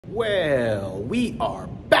Well, we are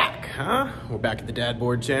back, huh? We're back at the Dad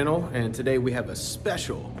Board channel, and today we have a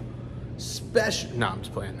special, no, I'm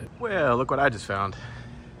just playing it. Well, look what I just found.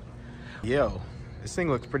 Yo, this thing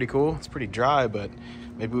looks pretty cool. It's pretty dry, but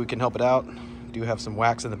maybe we can help it out. Do have some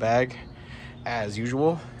wax in the bag, as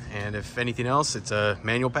usual. And if anything else, it's a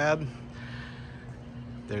manual pad.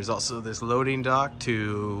 There's also this loading dock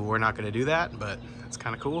to, we're not gonna do that, but it's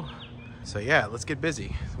kind of cool. So yeah, let's get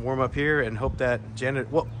busy. Warm up here and hope that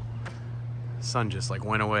whoa, sun just like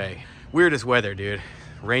went away. Weirdest weather, dude.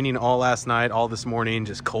 Raining all last night, all this morning,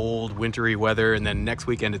 just cold, wintry weather, and then next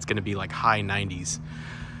weekend it's gonna be like high 90s.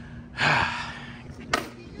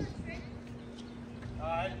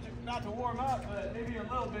 Not to warm up, but maybe a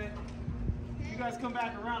little bit. If you guys come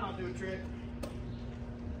back around, I'll do a trick.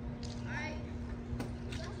 Alright.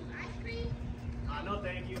 You want some ice cream? No,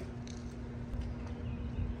 thank you.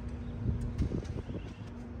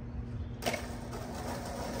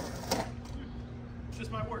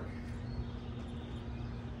 Just might work.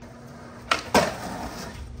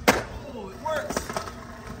 Oh, it works!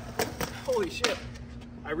 Holy shit.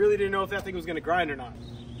 I really didn't know if that thing was gonna grind or not.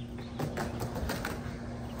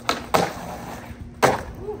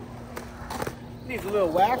 Whew. Needs a little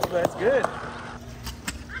wax, but it's good. There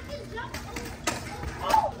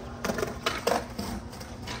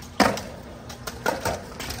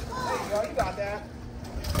you go, you got that.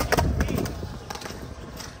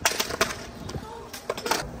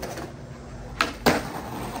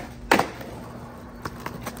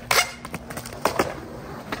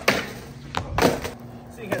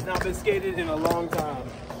 Has not been skated in a long time.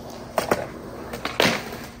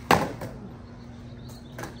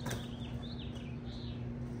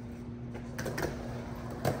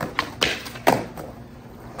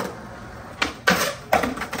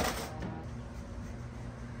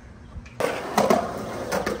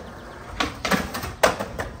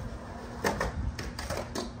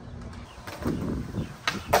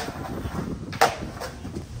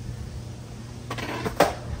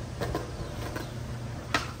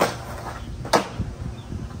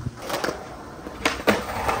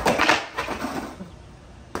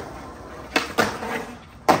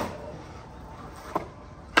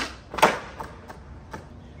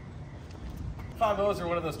 Five-O's are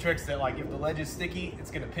one of those tricks that, like, if the ledge is sticky, it's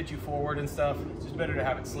gonna pitch you forward and stuff. It's just better to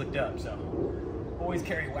have it slicked up, so always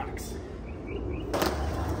carry wax.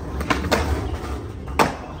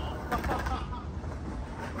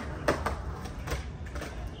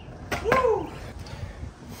 Woo!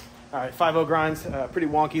 All right, 5-0 grinds, pretty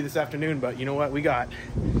wonky this afternoon, but you know what? We got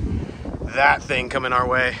that thing coming our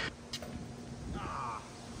way. Ah,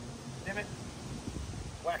 damn it,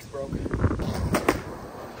 wax broke.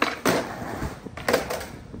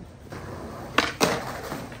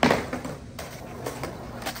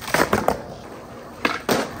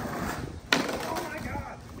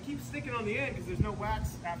 Sticking on the end because there's no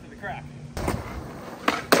wax after the crack.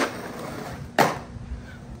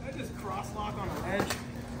 I just cross lock on the edge.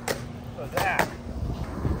 What's that?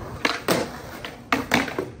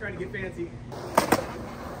 Trying to get fancy.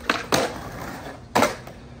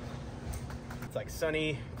 It's like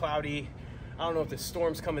sunny, cloudy. I don't know if the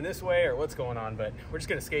storm's coming this way or what's going on, but we're just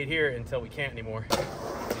gonna skate here until we can't anymore.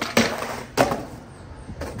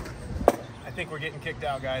 I think we're getting kicked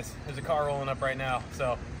out, guys. There's a car rolling up right now,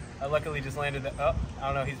 so I luckily just landed that. Oh, I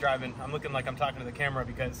don't know, he's driving. I'm looking like I'm talking to the camera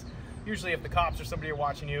because usually if the cops or somebody are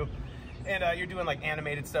watching you and you're doing like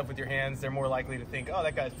animated stuff with your hands, they're more likely to think, oh,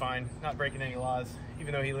 that guy's fine, not breaking any laws,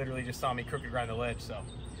 even though he literally just saw me crooked grind the ledge, so.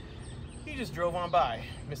 He just drove on by,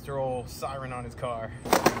 Mr. Old Siren on his car.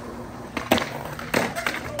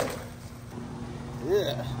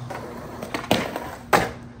 Yeah.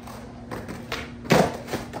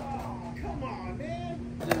 Oh, come on, man.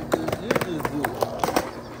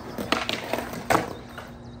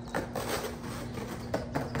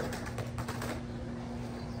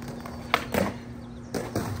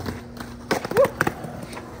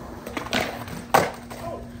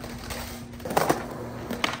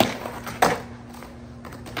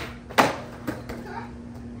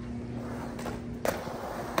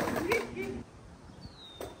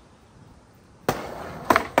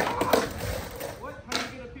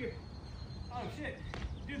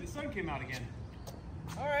 Dude, the sun came out again.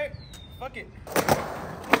 All right, fuck it.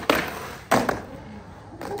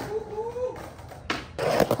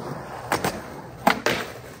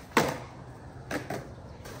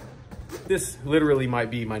 This literally might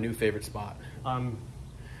be my new favorite spot.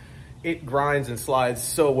 It grinds and slides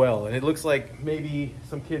so well, and it looks like maybe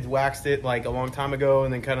some kids waxed it like a long time ago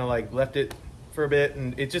and then kind of like left it for a bit,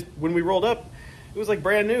 and it just, when we rolled up, it was like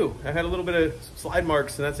brand new. I had a little bit of slide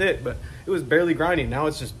marks and that's it, but it was barely grinding. Now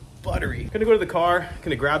it's just buttery. Gonna go to the car,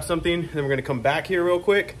 gonna grab something, and then we're gonna come back here real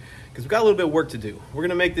quick because we've got a little bit of work to do. We're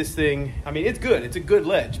gonna make this thing, I mean, it's good, it's a good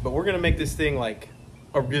ledge, but we're gonna make this thing like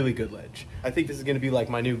a really good ledge. I think this is gonna be like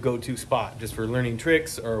my new go-to spot just for learning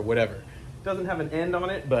tricks or whatever. It doesn't have an end on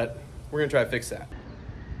it, but we're gonna try to fix that.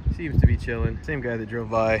 Seems to be chilling. Same guy that drove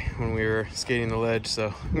by when we were skating the ledge,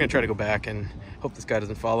 so I'm gonna try to go back and hope this guy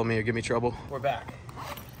doesn't follow me or give me trouble. We're back.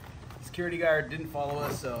 Security guard didn't follow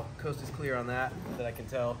us, so coast is clear on that I can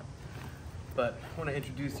tell. But I want to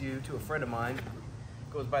introduce you to a friend of mine.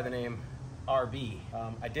 Goes by the name RB.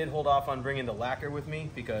 I did hold off on bringing the lacquer with me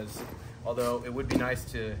because although it would be nice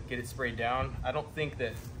to get it sprayed down, I don't think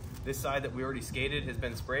that this side that we already skated has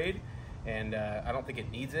been sprayed, and I don't think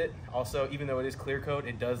it needs it. Also, even though it is clear coat,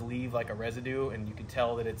 it does leave like a residue, and you can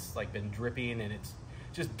tell that it's like been dripping and it's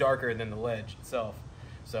just darker than the ledge itself.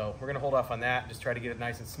 So we're gonna hold off on that, just try to get it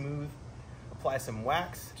nice and smooth. Apply some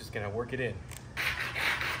wax, just gonna work it in.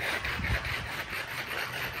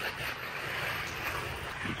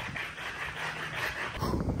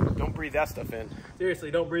 Don't breathe that stuff in.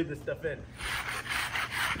 Seriously, don't breathe this stuff in.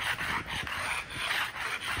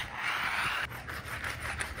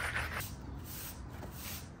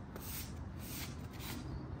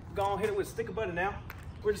 Go on, hit it with a stick of butter now.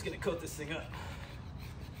 We're just gonna coat this thing up.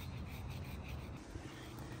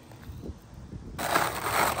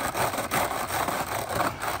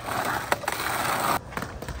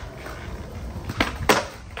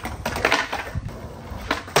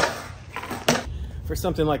 For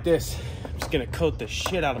something like this, I'm just gonna coat the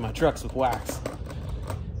shit out of my trucks with wax.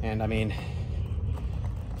 And I mean,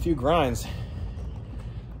 a few grinds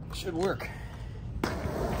should work.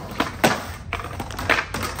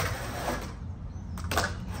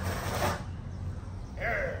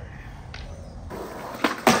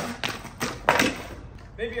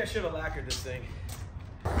 Maybe I should have lacquered this thing.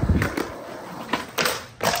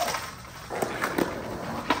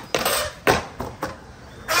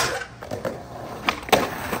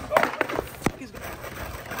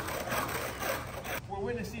 We're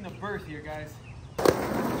witnessing a birth here, guys.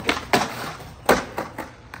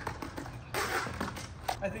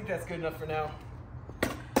 I think that's good enough for now.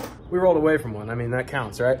 We rolled away from one. I mean, that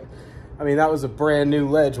counts, right? I mean, that was a brand new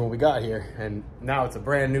ledge when we got here, and now it's a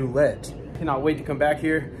brand new ledge. Cannot wait to come back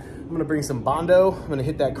here. I'm gonna bring some Bondo. I'm gonna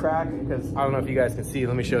hit that crack because I don't know if you guys can see.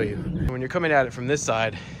 Let me show you. When you're coming at it from this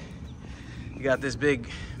side, you got this big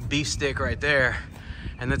beef stick right there,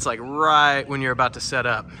 and that's like right when you're about to set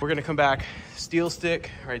up. We're gonna come back, steel stick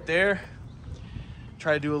right there,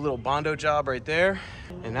 try to do a little Bondo job right there,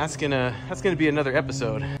 and that's gonna be another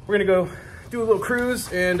episode. We're gonna go do a little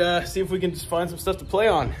cruise and see if we can just find some stuff to play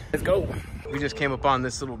on. Let's go. We just came up on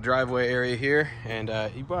this little driveway area here, and I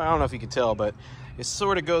don't know if you can tell, but it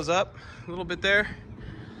sort of goes up a little bit there.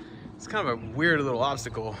 It's kind of a weird little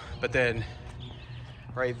obstacle, but then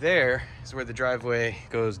right there is where the driveway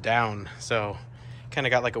goes down. So kind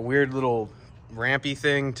of got like a weird little rampy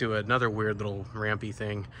thing to another weird little rampy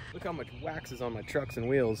thing. Look how much wax is on my trucks and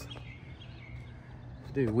wheels.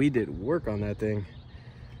 Dude, we did work on that thing.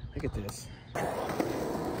 Look at this.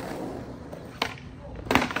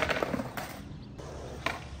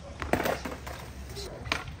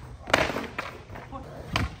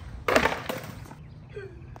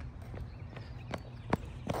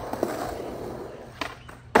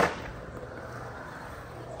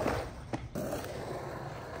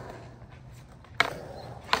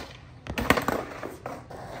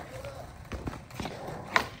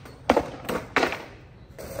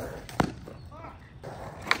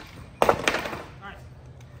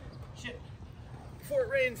 Before it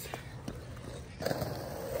rains.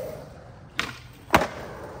 Oh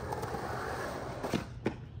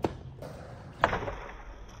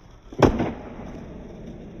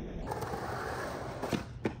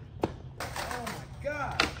my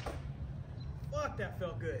God. Fuck, that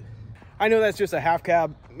felt good. I know that's just a half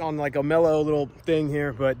cab on like a mellow little thing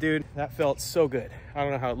here, but dude, that felt so good. I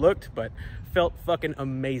don't know how it looked, but felt fucking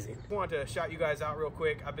amazing. I wanted to shout you guys out real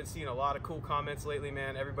quick. I've been seeing a lot of cool comments lately,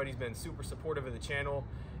 man. Everybody's been super supportive of the channel,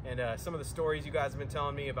 and some of the stories you guys have been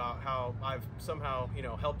telling me about how I've somehow, you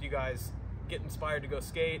know, helped you guys get inspired to go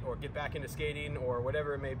skate or get back into skating or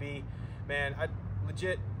whatever it may be. Man, I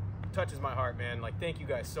legit touches my heart, man. Like, thank you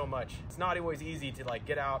guys so much. It's not always easy to like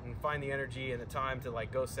get out and find the energy and the time to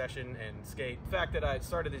like go session and skate. The fact that I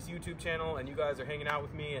started this YouTube channel and you guys are hanging out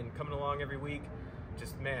with me and coming along every week,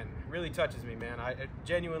 just, man, really touches me, man. I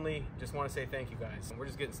genuinely just want to say thank you guys. We're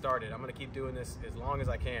just getting started. I'm gonna keep doing this as long as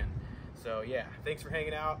I can. So yeah, thanks for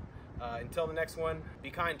hanging out. Until the next one, be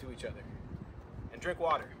kind to each other and drink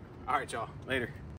water. All right, y'all. Later.